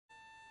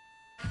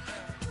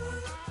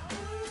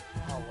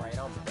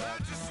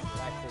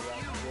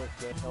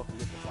Don't forget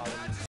to follow me.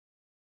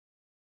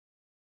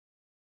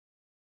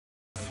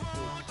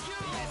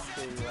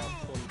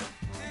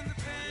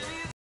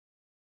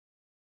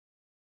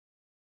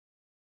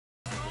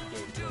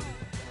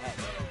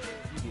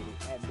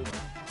 At Big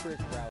Chris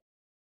Rouse.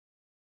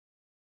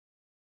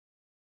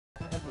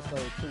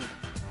 Episode 2.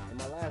 In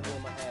my last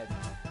game, I had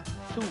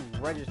 2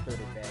 registered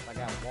advance. I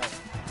got 1.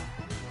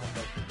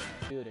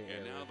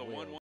 And now the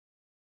 1-1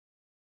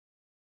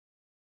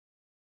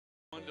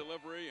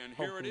 delivery, and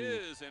here it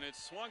is, and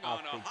it's swung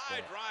on a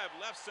high drive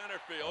left center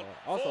field.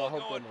 Also, I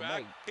hope going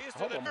back. He's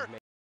to the dirt.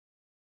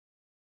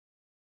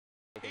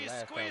 He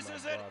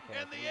squeezes it,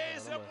 and the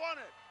A's have won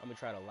it. I'm gonna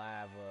try to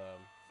live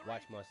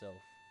watch myself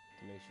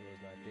to make sure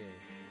it's not there.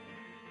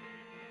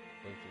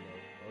 But you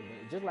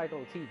know, just like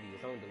on TV,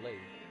 it's on delay,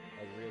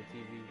 like real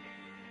TV.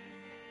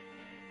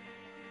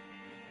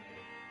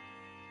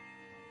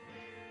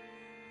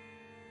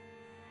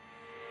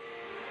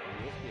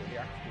 It's still here.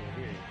 I can still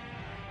hear it.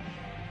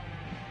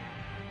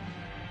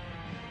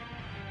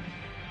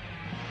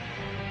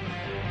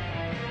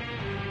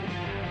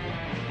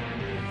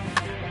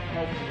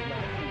 Hopefully it's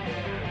not too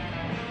bad.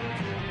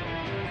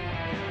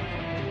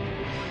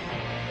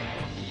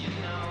 You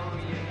know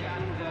you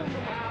got the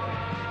power.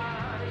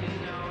 You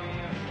know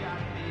you've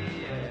got the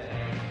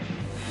edge.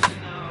 You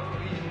know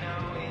it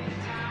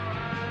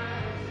towers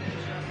and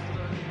just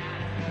look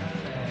at the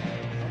legs.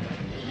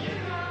 You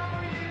know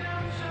you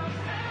don't show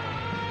power.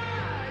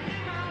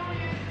 You know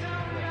you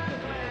don't got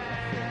legs.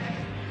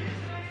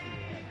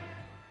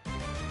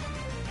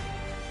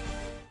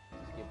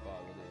 Skip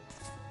all of this.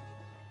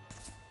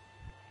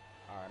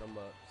 Alright, I'm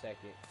up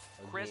second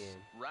again. Chris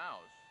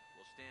Rouse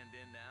will stand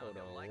in now. Hold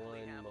on likely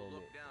one have moment. a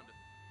look down to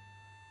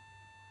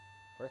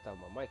First off,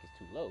 my mic is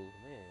too low.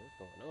 Man, what's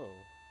going on?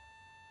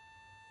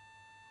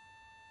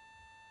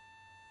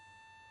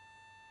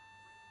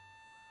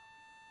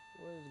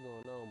 What is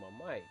going on with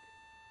my mic?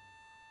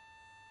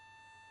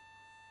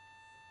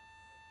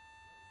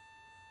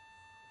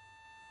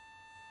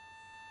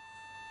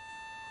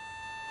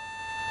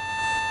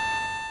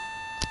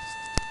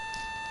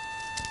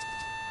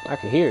 I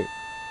can hear it.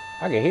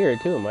 I can hear it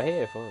too in my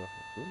headphones.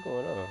 What's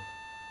going on?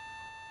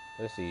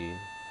 Let's see.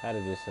 How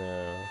does this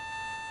sound?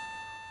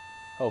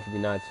 Hopefully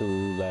not too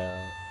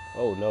loud.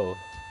 Oh no.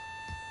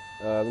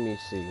 Let me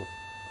see.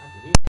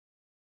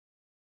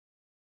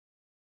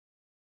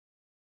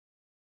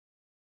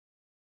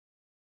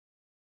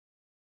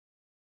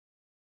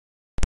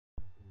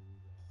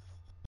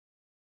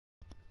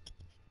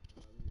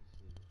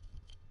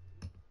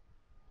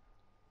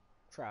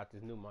 Try out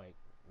this new mic.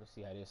 Let's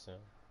see how this sounds.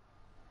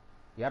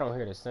 Yeah, I don't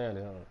hear the sound.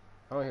 I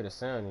don't hear the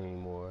sound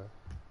anymore.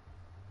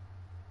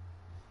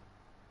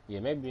 Yeah,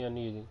 maybe I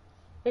need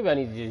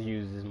to just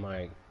use this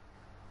mic.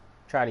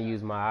 Try to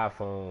use my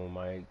iPhone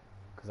mic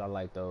because I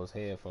like those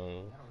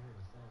headphones.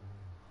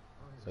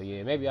 So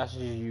yeah, maybe I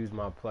should just use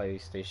my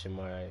PlayStation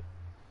mic.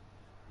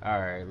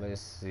 Alright,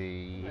 let's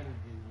see.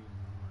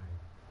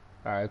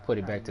 Alright, put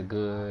it back to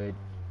good.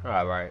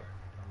 Alright.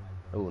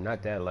 Oh,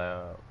 not that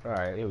loud.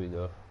 Alright, here we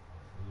go.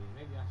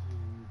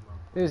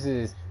 This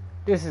is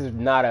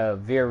not a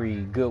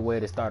very good way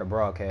to start a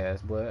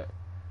broadcast, but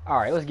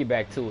alright, let's get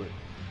back to it.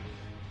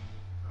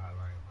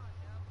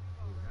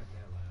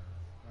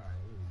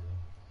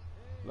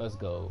 Let's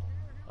go.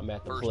 I'm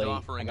at the plate.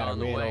 I got a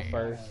man on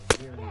first.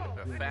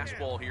 a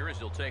fastball here as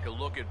he'll take a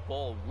look at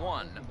ball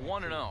 1,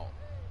 1-0.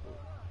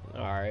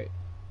 Alright.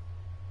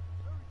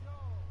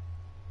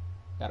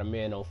 Got a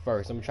man on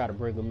first. I'm gonna try to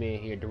bring him in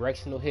here.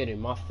 Directional hitting,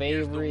 my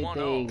favorite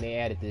thing they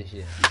added this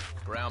year.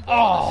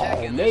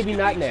 Oh, maybe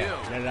not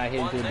now. Now that I hit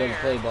into a double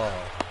play ball.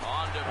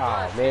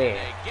 Oh man,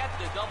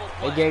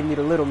 they gave me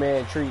the little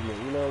man treatment.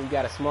 You know, you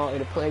got a small in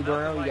the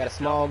playground, you got a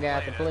small guy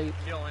at the plate.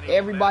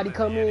 Everybody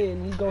come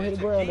in, he's gonna hit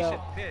the ground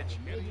out.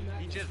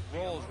 He just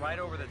rolls right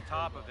over the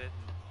top of it,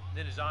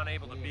 then is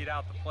unable to beat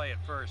out the play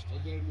at first.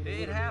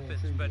 It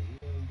happens, but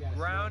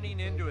grounding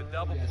into a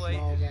double play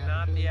is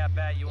not the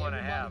at-bat you want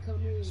to have,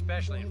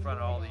 especially in front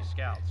of all these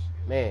scouts.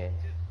 Man,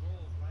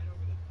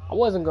 I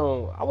wasn't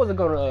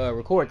gonna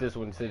record this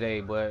one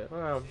today, but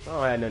I don't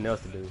have nothing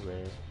else to do,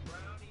 man.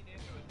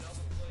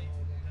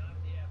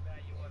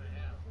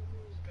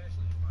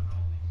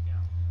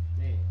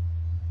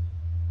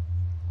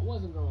 I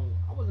wasn't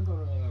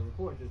gonna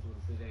record this one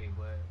today,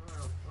 but I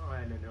don't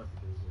have nothing else to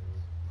do,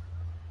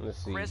 man. Let's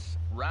see. Chris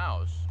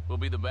Rouse will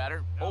be the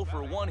batter. 0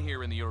 for 1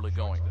 here in the early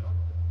going.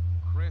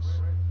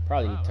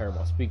 Probably need to turn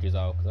my speakers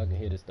off because I can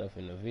hear this stuff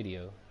in the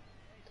video.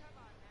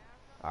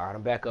 Alright,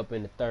 I'm back up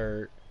in the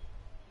third.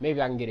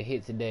 Maybe I can get a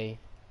hit today.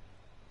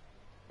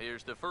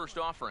 Here's the first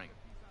offering.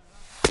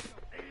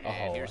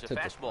 And here's a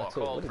fastball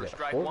called for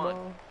strike 1.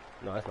 Ball?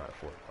 No, that's not a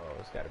fork. Oh,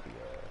 it's got to be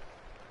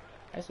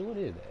actually, what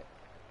is that?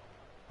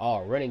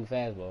 Oh, running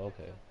fastball.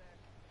 Okay.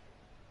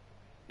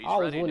 I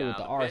always wondered what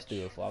the R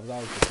stood for. I was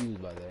always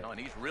confused by that. Oh, and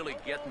he's really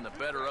getting the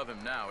better of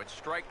him now. It's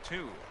strike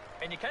 2.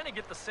 And you kind of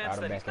get the sense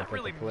that he's not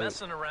really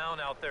messing around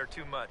out there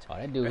too much. Oh,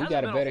 that dude, he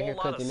got a better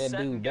haircut than that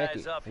dude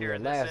Beckett from the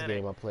last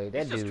game I played.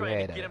 That dude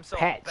had a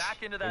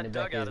patch in the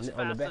back of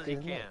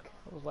his neck.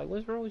 I was like,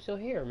 what's wrong with your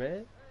hair,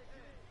 man?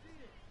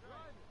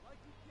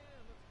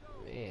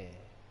 Man,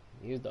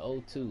 here's the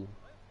 0-2.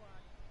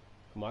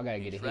 Come on, I gotta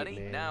get a hit, ready.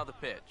 man. Now the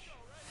pitch.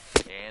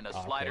 And a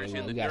slider's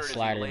in the got dirt as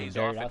slider he in the lays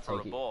dirt. off I'll it for a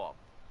take it. ball.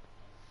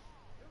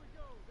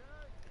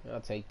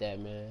 I'll take that,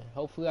 man.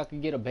 Hopefully I can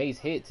get a base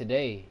hit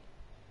today.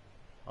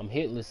 I'm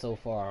hitless so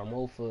far. I'm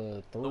 0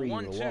 for 3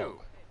 with a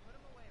walk.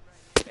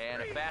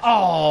 And a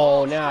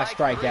oh, now I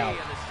strike out.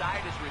 And the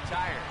side is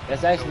retired.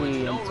 That's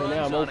actually, so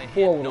now I'm 0 for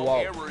 4 with a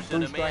walk.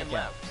 3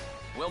 strikeouts.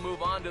 We'll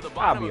move on to the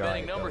bottom of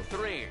inning number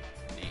 3.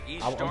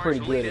 I'm pretty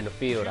good in the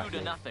field, I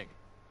think.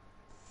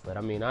 But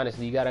I mean,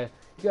 honestly, you gotta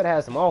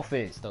have some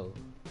offense, though.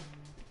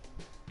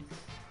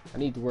 I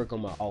need to work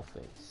on my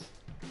offense.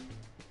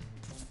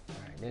 All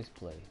right, next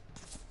play.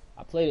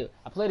 I played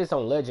this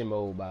on legend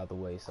mode, by the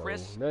way, so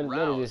none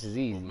of this is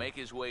easy.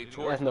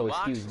 That's no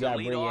excuse. You gotta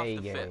bring your A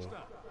game.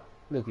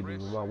 Look at me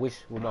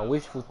with my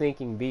wishful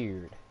thinking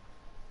beard.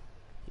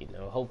 You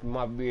know, hoping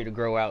my beard to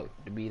grow out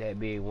to be that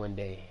big one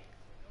day.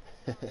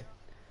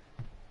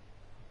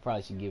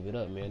 Probably should give it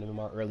up, man. I'm in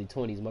my early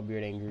 20s. My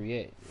beard ain't grew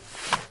yet.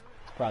 It's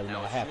probably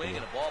not happening.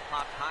 Get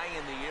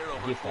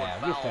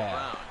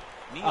foul.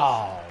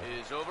 Oh,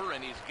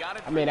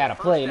 I made out of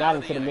play, not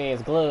into the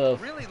man's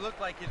glove. Really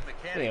looked like his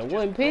Man,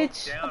 one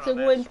pitch. I took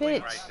one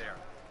pitch.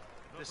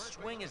 The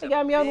swing is they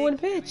got me on one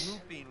pitch.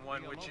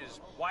 One, which is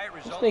why it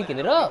I'm stinking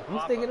it up. I'm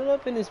stinking it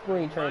up in this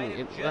spring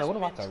training. What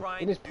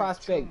about in this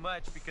prospect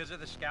because of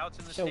the scouts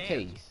in the showcase?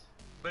 Stands.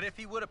 But if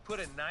he would have put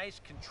a nice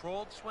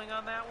controlled swing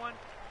on that one,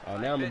 oh,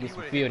 now I'm gonna get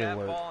some fielding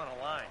work.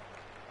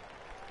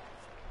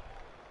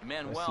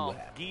 Manuel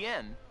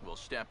Guillen will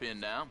step in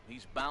now.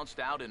 He's bounced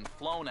out and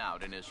flown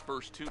out in his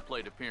first 2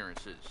 plate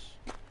appearances.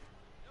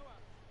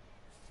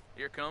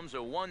 Here comes a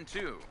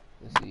 1-2.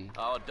 Let's see.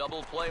 Oh,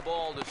 double play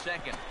ball to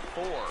second.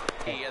 4.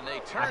 And they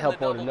turn I help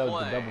the on double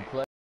another play. double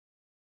play.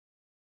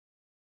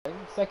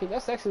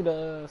 That's actually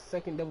the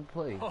second double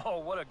play. Oh,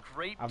 what a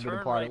great I've been a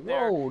turn part right of.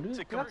 there. Whoa, dude,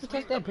 you have to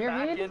catch that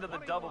barehanded? Into the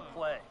double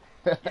play.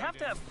 You have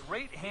to have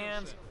great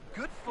hands,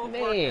 good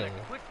footwork, and a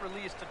quick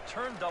release to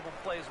turn double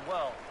plays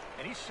well.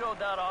 And he showed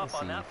that off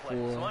on that play.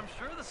 So I'm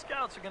sure the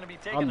scouts are going to be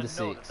taking a note of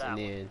that. I'm the 6 and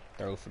then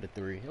throw for the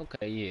 3.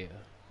 Okay, yeah.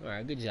 All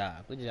right, good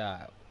job. Good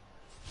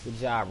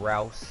job,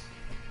 Rouse.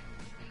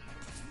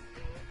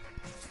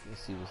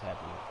 Let's see what's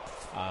happening.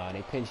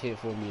 They pinch hit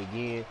for me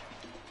again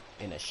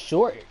in a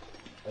short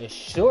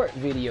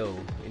video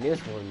in this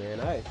one,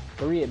 man. I had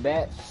 3 at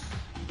bats.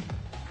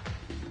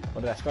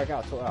 Or did I strike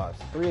out 2 outs?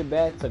 3 at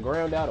bats, a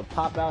ground out, a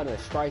pop out, and a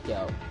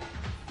strikeout.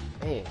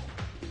 Man.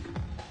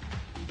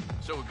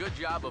 So a good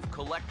job of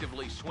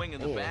collectively swinging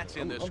the bats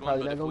in this I'm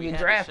probably not gonna get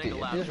drafted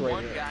at this rate.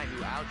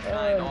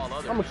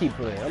 I'm gonna keep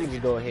playing. I'm gonna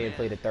just go ahead and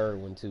play the 3rd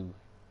one too.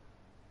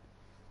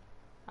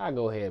 I'll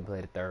go ahead and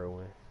play the 3rd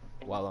one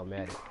while I'm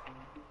at it.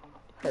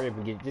 Hurry up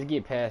and just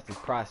get past this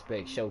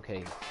prospect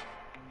showcase.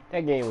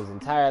 That game was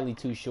entirely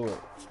too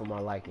short for my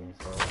liking,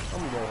 so I'm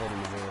gonna go ahead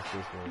and advance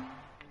this one.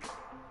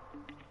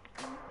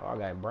 Oh, I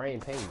got brain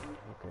pain.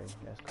 Okay,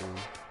 that's cool.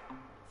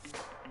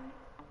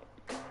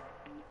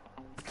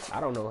 I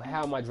don't know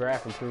how my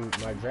draft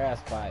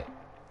spot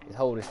is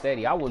holding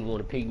steady. I wouldn't want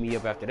to pick me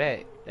up after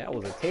that. That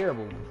was a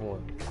terrible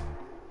performance.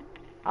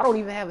 I don't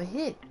even have a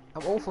hit.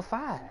 I'm 0 for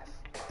 5.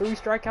 3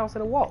 strikeouts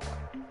and a walk.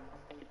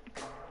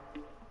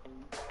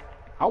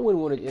 I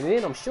wouldn't want to, and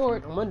then I'm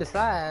short, I'm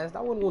undersized.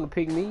 I wouldn't want to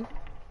pick me.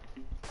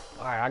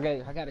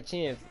 Alright, I got a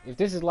chance. If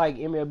this is like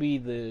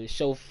MLB The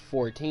Show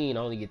 14, I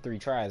only get 3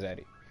 tries at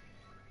it.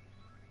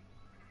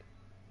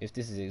 If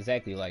this is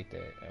exactly like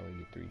that, I only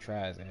get 3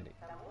 tries at it.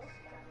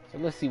 So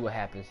let's see what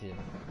happens here.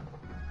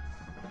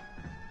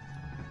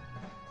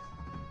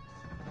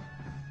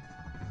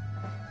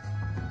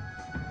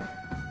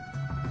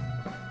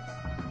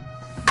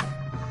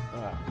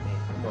 Oh man,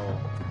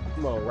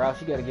 come on, Rouse,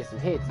 you gotta get some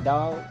hits,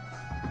 dog.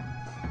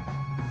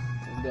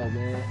 Let's go,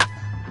 man.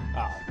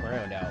 Oh,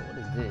 ground out. What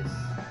is this?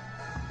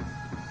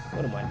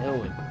 What am I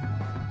doing?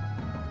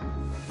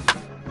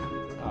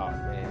 Oh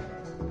man.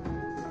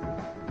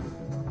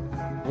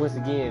 Once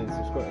again,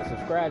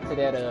 subscribe to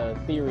that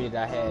theory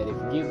that I had. If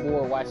you get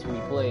bored watching me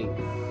play,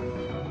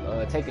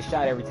 take a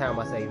shot every time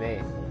I say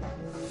man.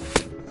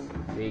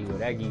 There you go.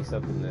 That gives you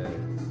something to...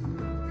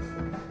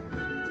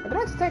 Did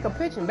I just take a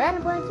pitch and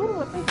batting practice? What am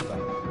I thinking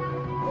about?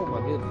 Oh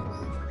my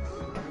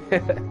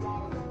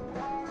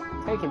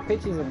goodness. Taking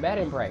pitches and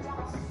batting practice.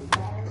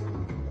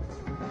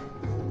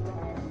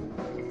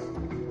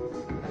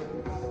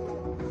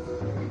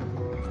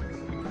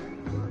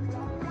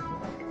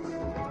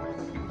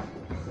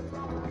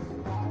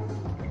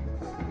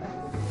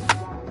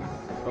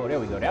 Oh, there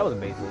we go. That was a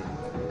base hit.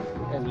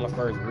 That was my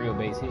first real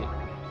base hit.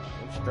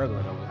 I'm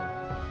struggling over here.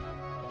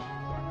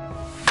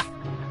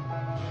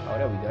 Oh,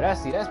 there we go.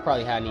 That's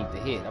probably how I need to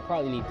hit. I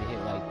probably need to hit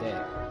like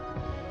that.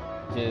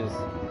 Just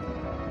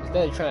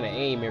instead of trying to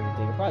aim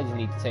everything, I probably just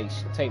need to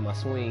take my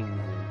swings and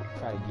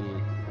try to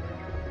get.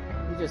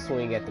 You just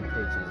swing at the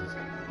pitches.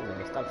 You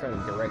know, stop trying to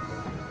direct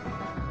them.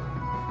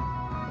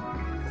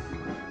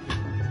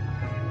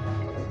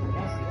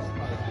 That's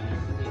probably how I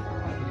need to hit.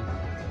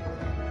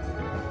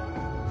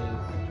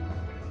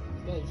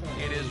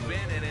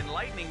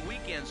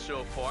 weekend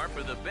so far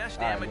for the best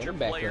amateur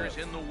players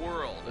in the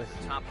world.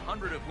 The top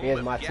 100 of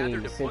whom have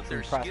gathered to put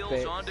their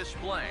skills on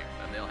display.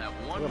 And they'll have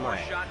one more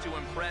shot to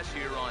impress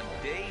here on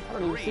day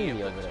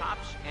 3 of the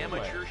Topps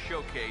Amateur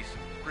Showcase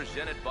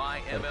presented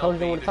by MLB. Coach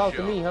don't want to talk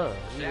to me, huh?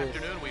 This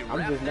afternoon we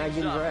I'm just not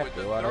getting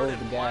drafted. Or those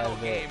the guys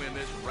that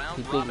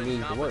he think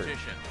needs to work.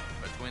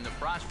 Between the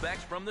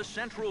prospects from the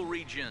Central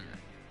region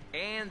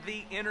and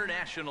the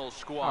international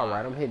squad. All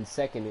right, I'm hitting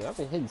second. I've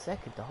been hitting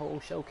second the whole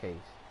showcase.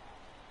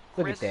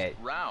 Look at that.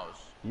 Rouse.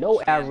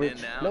 No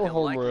average, no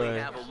home run,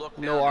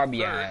 no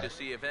RBI. To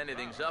see if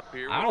anything's up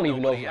here. I don't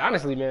even know.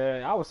 Honestly,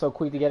 man, I was so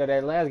quick to get out of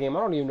that last game. I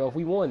don't even know if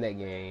we won that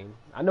game.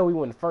 I know we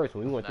won the first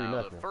one. We won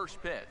 3-0. The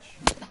first pitch.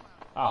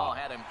 Oh,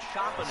 had him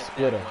chopping it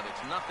split down, but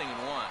it's 0-1.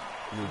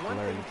 One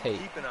thing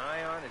to keep an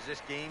eye on as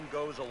this game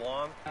goes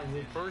along,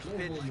 first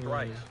pitch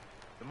strikes.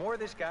 The more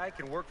this guy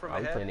can work from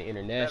ahead, we playing the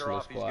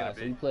international squad.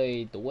 So we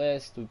played the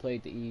West, we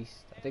played the East.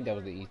 I think that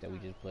was the East that we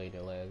just played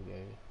that last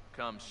game.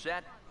 Comes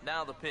set,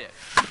 now the pitch.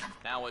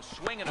 Now a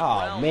swing and a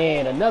oh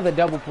man, another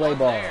double play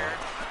ball.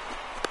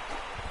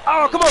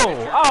 Oh, come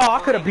on. Oh,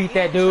 I could have beat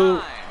that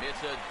dude.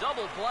 It's a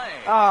double play.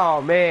 Oh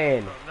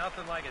man.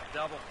 Nothing like a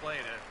double play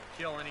to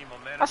kill any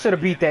momentum. I should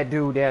have beat that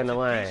dude down the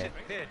line.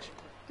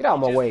 Get out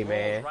of my way,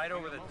 man.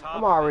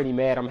 I'm already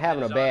mad. I'm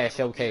having a bad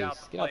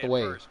showcase. Get out the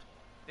way.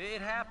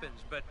 It happens,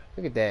 but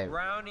look at that.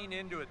 Rounding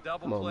into a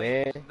double come on,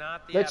 play man.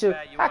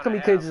 How come he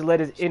couldn't just let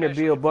his inner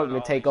Bill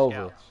Buckner take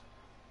over?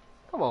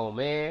 Come on,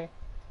 man.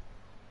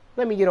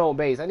 Let me get on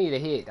base. I need a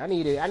hit. I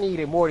need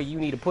it more than you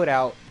need to put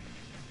out.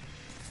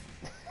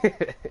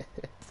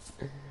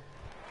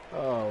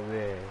 Oh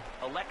man.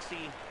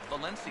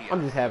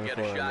 I'm just having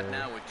fun,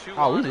 man.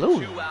 Oh, we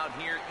losing.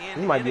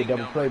 This might be a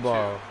double play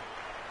ball.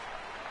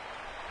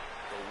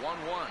 The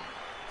 1-1.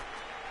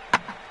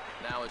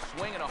 Now a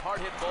swing and a hard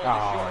hit ball to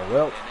short,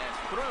 well, and that's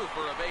through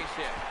for a base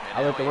hit. And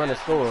I let the runner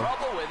score.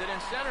 Trouble with it in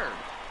center.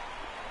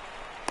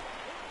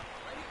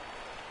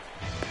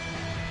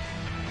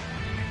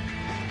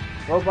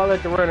 Well, if I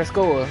let the runner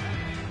score,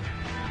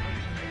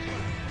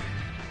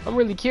 I'm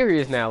really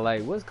curious now.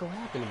 Like, what's gonna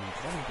happen to me?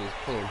 I'm just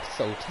playing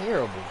so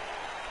terrible.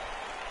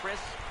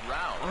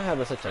 I'm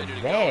having such a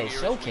bad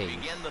showcase.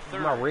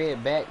 My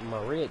red back,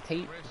 my red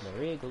tape, my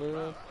red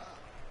gloves.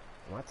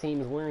 My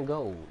team is wearing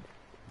gold.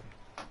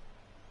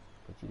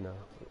 But you know,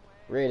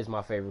 red is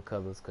my favorite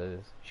colors because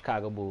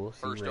Chicago Bulls.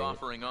 First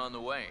offering on the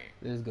way.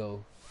 Let's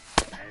go.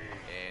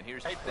 And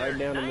here's right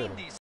down the middle.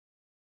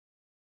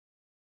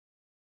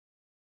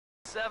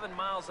 7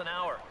 miles an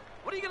hour.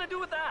 What are you gonna do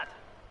with that?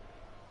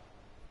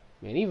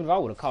 Man, even if I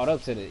would have caught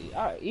up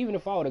to even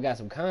if I would have got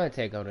some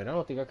contact on it, I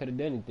don't think I could have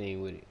done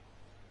anything with it.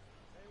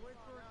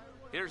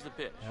 Here's the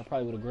pitch. I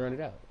probably would have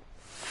grounded out.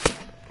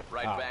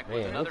 Right back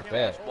with another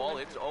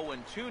fastball. It's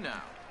 0-2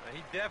 now.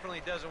 He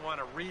definitely doesn't want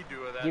to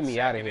redo of that. Get me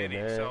out of here,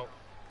 inning, man. So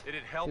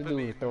it'd help him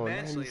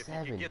immensely if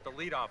he could get the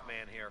leadoff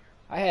man here.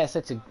 I had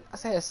such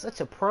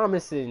a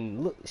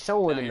promising look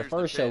showing in the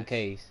first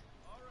showcase.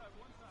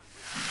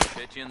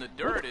 Pitch in the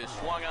dirt is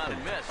swung on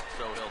and missed,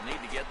 so he'll need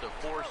to get the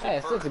force. I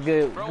had such a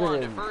good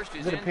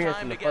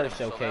appearance in the first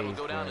showcase.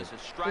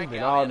 It's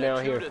been all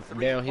downhill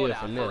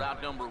from them.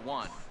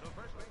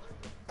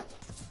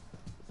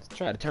 Let's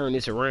try to turn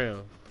this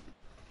around.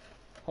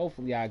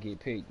 Hopefully I get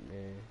picked,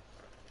 man.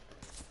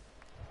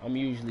 I'm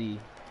usually,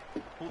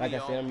 like I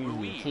said, I'm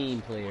usually a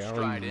team player. I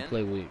don't usually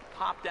play with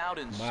popped out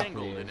and my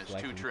singled players in his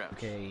like 2 trips.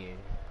 Okay, and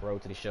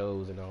road to the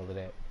shows and all of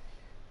that.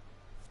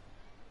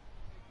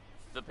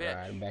 The pitch. All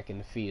right, I'm back in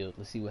the field.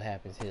 Let's see what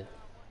happens here.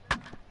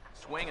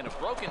 Swing and a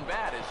broken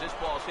bat as this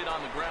ball's hit on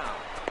the ground.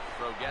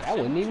 Throw gets that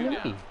wasn't even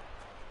me.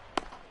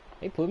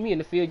 They put me in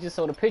the field just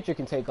so the pitcher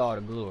can take all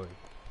the glory.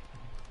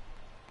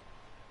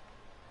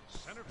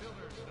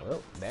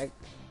 Well, back.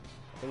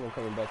 I think I'm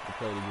coming back to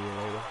play again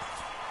later.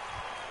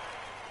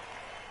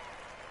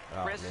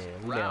 Oh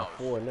man, we down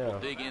 4 now.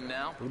 Dig in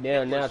now. We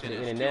down now to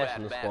the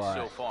international squad.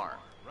 So far.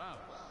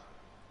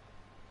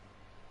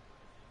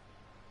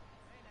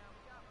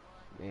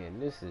 Man,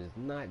 this is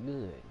not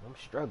good. I'm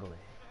struggling.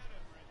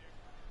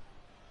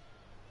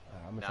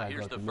 I'm gonna try to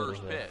go the middle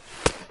first pitch.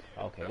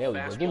 Okay, there we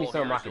go. Give me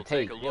something I can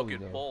take. There we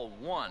go. Ball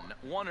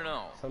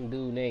 1-0. Some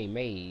dude named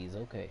Mays.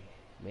 Okay,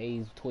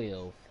 Mays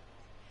 12,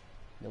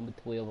 number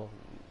 12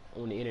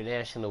 on the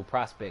international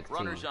prospects team.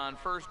 Runners on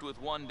first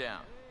with 1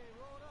 down.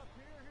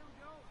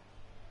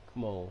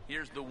 Come on.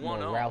 Here's the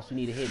 1-0. Rouse, you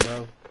need a hit,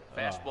 bro.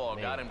 Fastball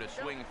got him to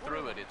swing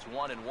through it. It's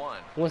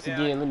 1-1. Once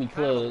again, let me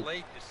plug.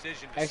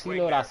 Actually, you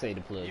know what I say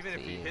to plug? Even if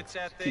he hits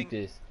that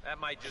thing,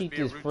 keep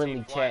this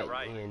friendly chat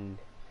and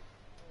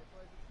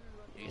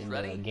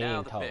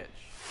game talk.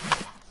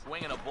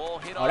 Swinging a ball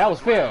hit that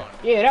was fair.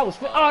 Yeah, that was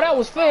fair. Oh, that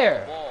was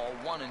fair. Ball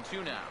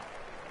 1-2 now.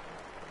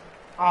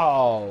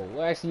 Oh,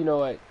 well, actually, you know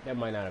what? That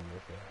might not have been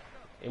fair.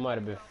 It might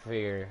have been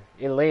fair.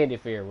 It landed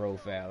fair, roll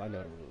foul. I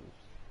know the rules.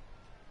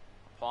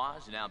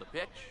 Pause. Now the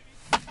pitch.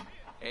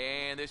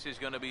 And this is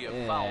going to be a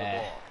foul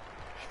ball.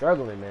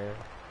 Struggling, man.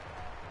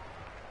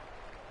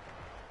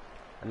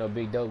 I know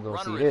Big Dope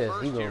gonna see this.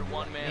 He's gonna be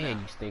like,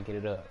 man, you stinking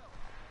it up.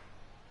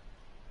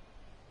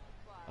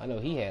 I know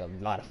he had a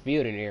lot of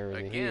fielding errors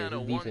in here. Again,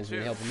 His defense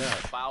didn't help him out.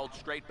 Fouled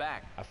straight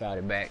back. I fouled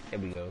it back. There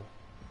we go.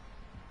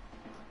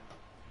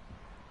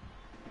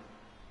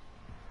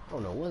 I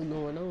don't know what's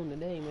going on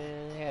today,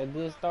 man. They had a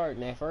good start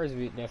in that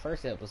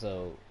first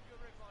episode.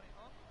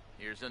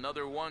 Here's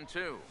another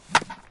 1-2.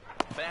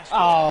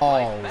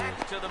 Oh,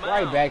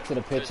 right back to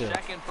the pitcher.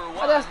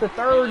 Oh, that's the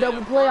third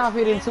double play I've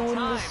hit into in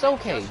the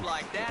showcase.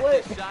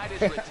 What?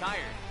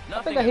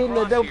 I think I hit in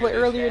a double play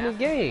earlier in this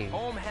game.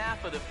 Home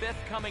half of the fifth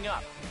coming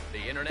up.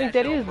 I think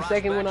that is the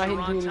second one I hit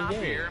into in this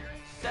game.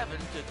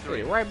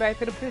 7-3. Right back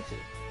to the pitcher.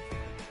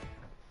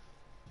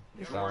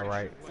 It's all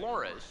right.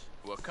 Flores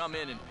will come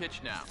in and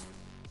pitch now.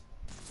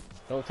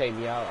 Don't take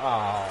me out.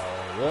 Oh,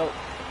 well,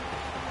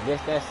 I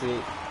guess that's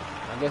it.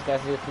 I guess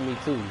that's it for me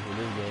too in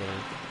this game.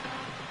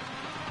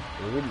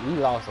 We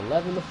lost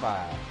 11-5,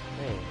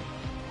 man.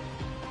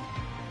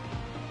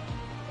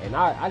 And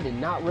I did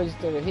not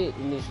register a hit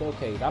in this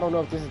showcase. I don't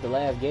know if this is the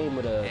last game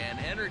of the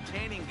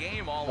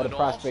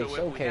prospect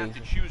showcase,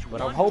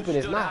 but I'm hoping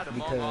it's not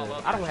because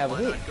I don't have a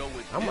hit.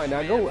 I might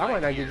not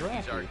get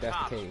drafted if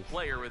that's the case.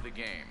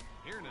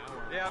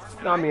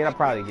 No, I mean I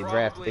probably get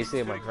drafted. They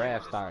said my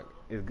draft stock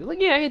is good. Look,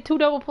 yeah, I hit 2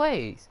 double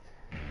plays.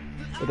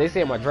 But they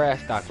said my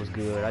draft stock was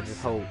good. I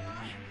just hope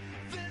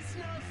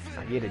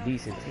I get a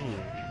decent team.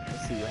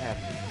 Let's see what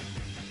happens.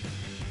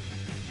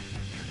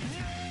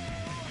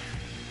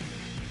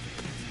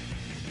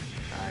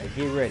 Alright,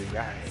 get ready,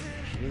 guys.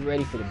 Get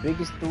ready for the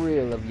biggest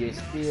thrill of your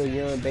still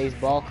young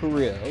baseball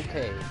career.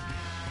 Okay.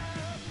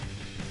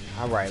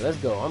 Alright, let's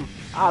go.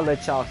 I'll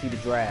let y'all see the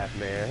draft,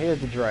 man. Here's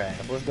the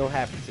draft. What's gonna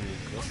happen to me?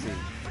 Let's see.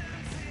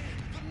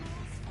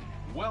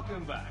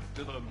 Welcome back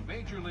to the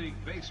Major League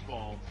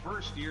Baseball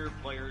first-year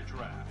player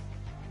draft.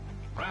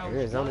 Rounds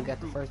Arizona got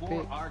the first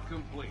pick. Are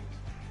complete,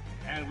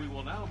 and we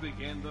will now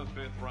begin the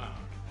 5th round.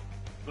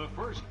 The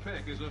first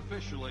pick is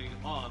officially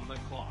on the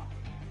clock.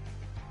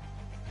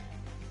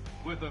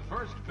 With the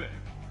first pick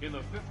in the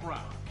 5th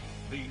round,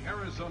 the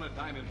Arizona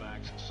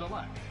Diamondbacks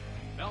select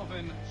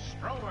Melvin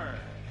Stromer.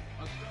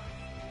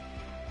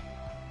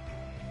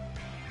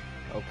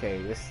 Okay,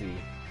 let's see.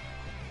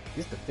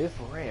 This is the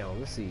 5th round.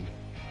 Let's see.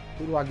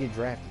 Who do I get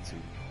drafted to?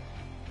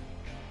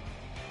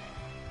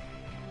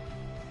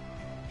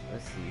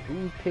 Let's see.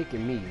 Who's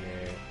picking me,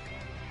 man?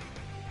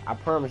 I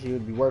promise you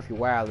it'd be worth your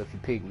while if you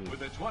pick me. With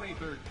the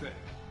 23rd pick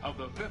of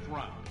the 5th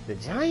round, the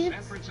Giants?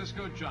 San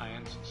Francisco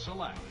Giants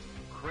select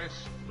Chris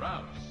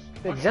Rouse.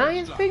 The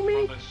Giants pick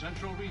me? From the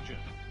Central Region.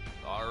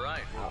 All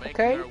right, we're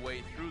making our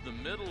way through the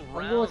middle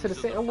rounds.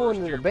 I'm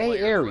going to the Bay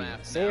Area,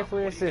 San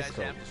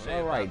Francisco.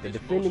 All right, the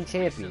defending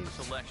champions.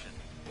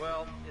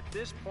 Well, at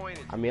this point,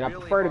 it's I mean, I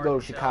prefer to go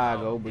to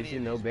Chicago, but you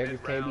know, beggars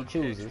can't be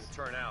choosers.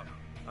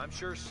 I'm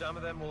sure some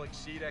of them will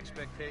exceed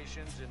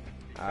expectations.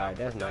 All right,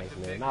 that's nice,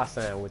 man. I'll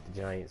sign with the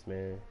Giants,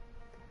 man.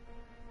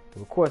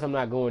 Of course, I'm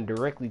not going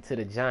directly to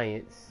the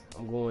Giants.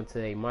 I'm going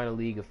to a minor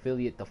league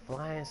affiliate, the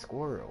Flying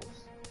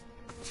Squirrels.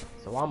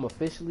 So I'm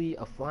officially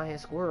a Flying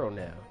Squirrel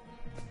now.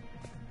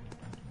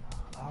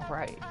 All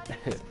right.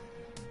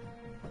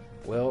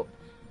 Well,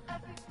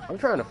 I'm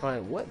trying to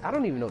find what I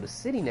don't even know the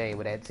city name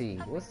of that team.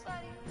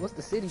 What's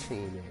the city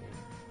team name?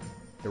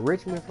 The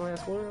Richmond Flying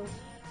Squirrels?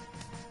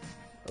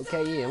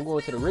 Okay, yeah, I'm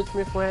going to the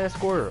Richmond Flying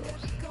Squirrels.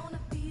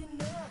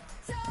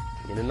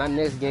 And in our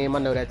next game, I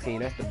know that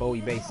team. That's the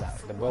Bowie Bay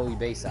Sox. The Bowie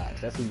Bay Sox.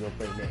 That's who we're going to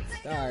play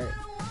next. All right.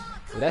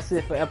 Well, that's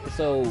it for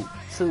episode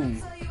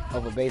 2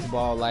 of A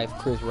Baseball Life,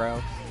 Chris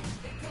Rouse.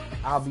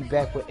 I'll be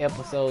back with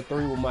episode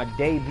 3 with my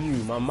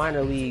debut, my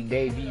minor league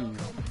debut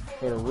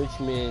for the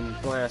Richmond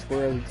Flying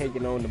Squirrels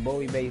taking on the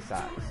Bowie Bay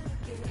Sox.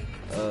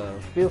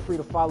 Feel free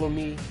to follow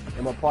me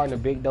and my partner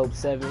Big Dope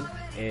 7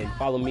 and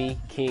follow me,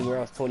 King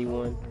Rouse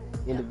 21,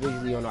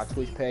 individually on our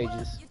Twitch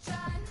pages.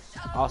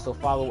 Also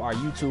follow our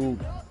YouTube,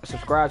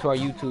 subscribe to our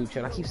YouTube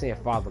channel. I keep saying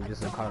follow, I'm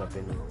just caught up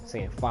in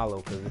saying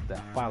follow because it's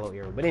the follow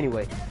era. But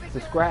anyway,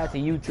 subscribe to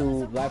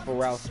YouTube, Life of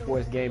Rouse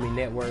Sports Gaming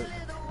Network.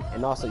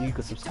 And also you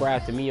can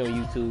subscribe to me on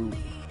YouTube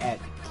at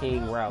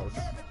King Rouse,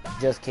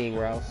 just King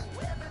Rouse.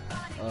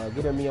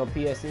 Get at me on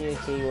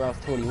PSN, King Rouse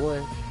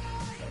 21.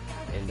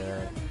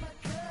 And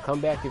come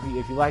back if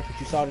you liked what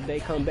you saw today.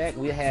 Come back.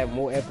 We'll have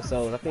more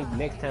episodes. I think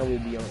next time we'll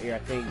be on air. I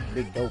think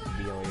Big Dope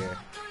will be on air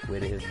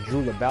with his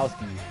Drew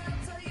Lebowski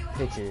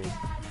pitching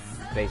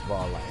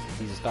baseball life.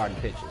 He's a starting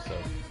pitcher. So,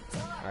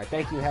 all right.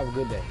 Thank you. Have a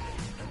good day.